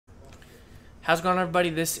How's it going,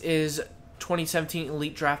 everybody? This is 2017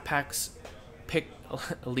 Elite Draft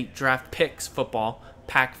Picks Football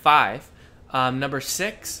Pack 5. Number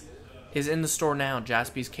 6 is in the store now.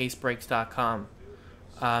 JaspysCaseBreaks.com.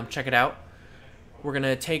 Check it out. We're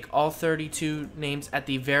gonna take all 32 names at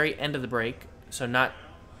the very end of the break. So not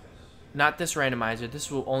this randomizer.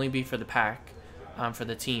 This will only be for the pack, for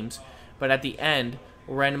the teams. But at the end,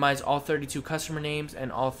 we'll randomize all 32 customer names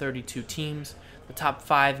and all 32 teams. The top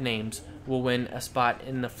 5 names will win a spot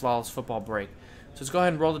in the Flawless Football break. So let's go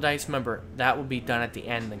ahead and roll the dice. Remember, that will be done at the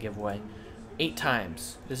end of the giveaway. 8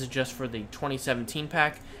 times. This is just for the 2017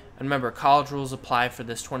 pack. And remember, college rules apply for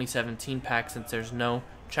this 2017 pack since there's no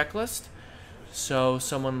checklist. So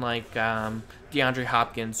someone like DeAndre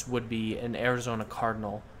Hopkins would be an Arizona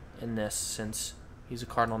Cardinal in this since he's a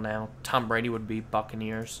Cardinal now. Tom Brady would be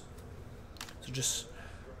Buccaneers. So just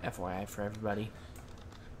FYI for everybody,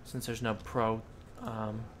 since there's no pro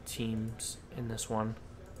teams in this one.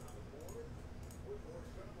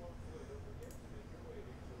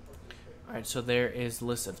 Alright, so there is the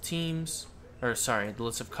list of teams, or sorry, the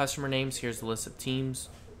list of customer names. Here's the list of teams: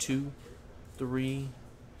 2, 3,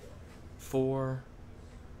 4,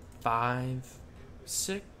 5,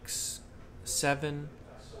 6, 7,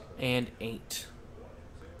 and 8.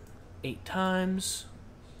 8 times.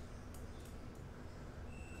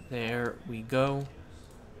 There we go.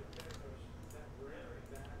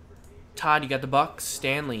 Todd, you got the Bucks.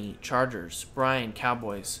 Stanley, Chargers. Brian,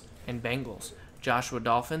 Cowboys and Bengals. Joshua,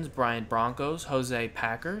 Dolphins. Brian, Broncos. Jose,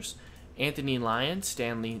 Packers. Anthony, Lions.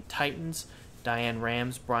 Stanley, Titans. Diane,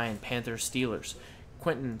 Rams. Brian, Panthers, Steelers.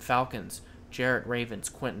 Quentin, Falcons. Jarrett, Ravens.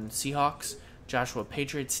 Quentin, Seahawks. Joshua,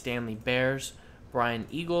 Patriots. Stanley, Bears. Brian,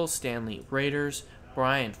 Eagles. Stanley, Raiders.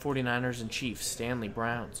 Brian, 49ers and Chiefs. Stanley,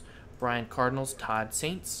 Browns. Brian, Cardinals. Todd,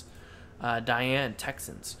 Saints. Diane,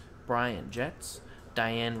 Texans. Brian, Jets.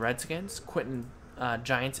 Diane, Redskins. Quentin,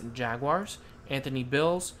 Giants and Jaguars. Anthony,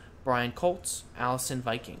 Bills. Brian, Colts. Allison,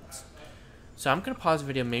 Vikings. So I'm going to pause the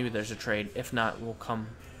video. Maybe there's a trade. If not, we'll come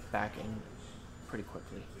back in pretty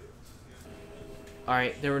quickly.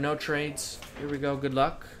 Alright, there were no trades. Here we go. Good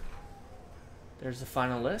luck. There's the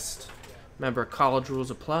final list. Remember, college rules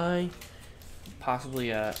apply.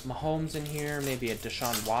 Possibly a Mahomes in here. Maybe a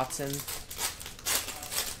Deshaun Watson.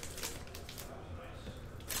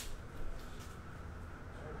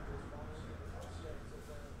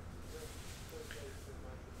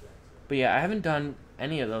 But yeah, I haven't done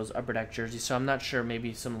any of those Upper Deck jerseys, so I'm not sure.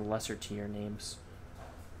 Maybe some of the lesser tier names.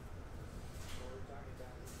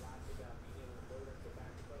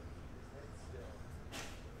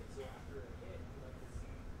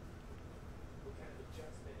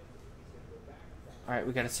 Alright,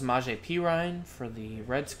 we got a Samaje Perine for the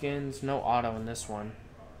Redskins. No auto in this one.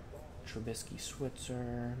 Trubisky,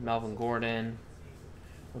 Switzer. Melvin Gordon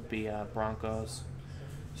would be Broncos.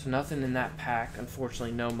 So nothing in that pack.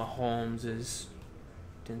 Unfortunately, no Mahomes is...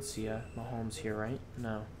 Didn't see a Mahomes here, right?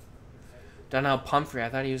 No. Donnell Pumphrey. I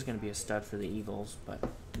thought he was going to be a stud for the Eagles, but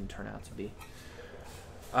didn't turn out to be.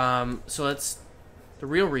 So that's... The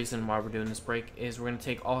real reason why we're doing this break is we're going to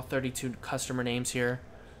take all 32 customer names here,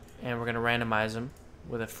 and we're going to randomize them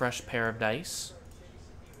with a fresh pair of dice.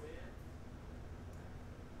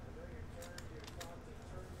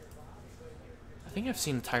 I think I've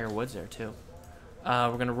seen Tiger Woods there too.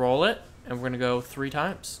 We're going to roll it, and we're going to go 3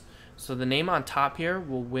 times. So the name on top here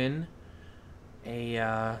will win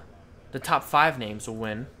a... the top 5 names will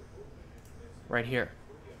win right here.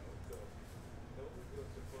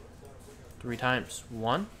 3 times.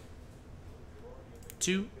 1,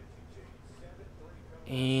 2,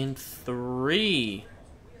 and 3.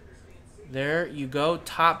 There you go.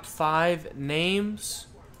 Top 5 names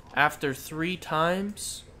after 3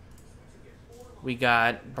 times. We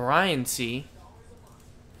got Brian C.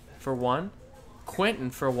 for 1, Quentin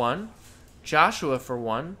for 1, Joshua for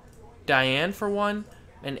 1, Diane for 1,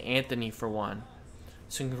 and Anthony for 1.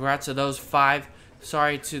 So congrats to those 5.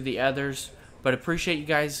 Sorry to the others, but appreciate you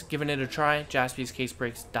guys giving it a try.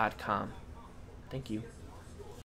 JaspysCaseBreaks.com. Thank you.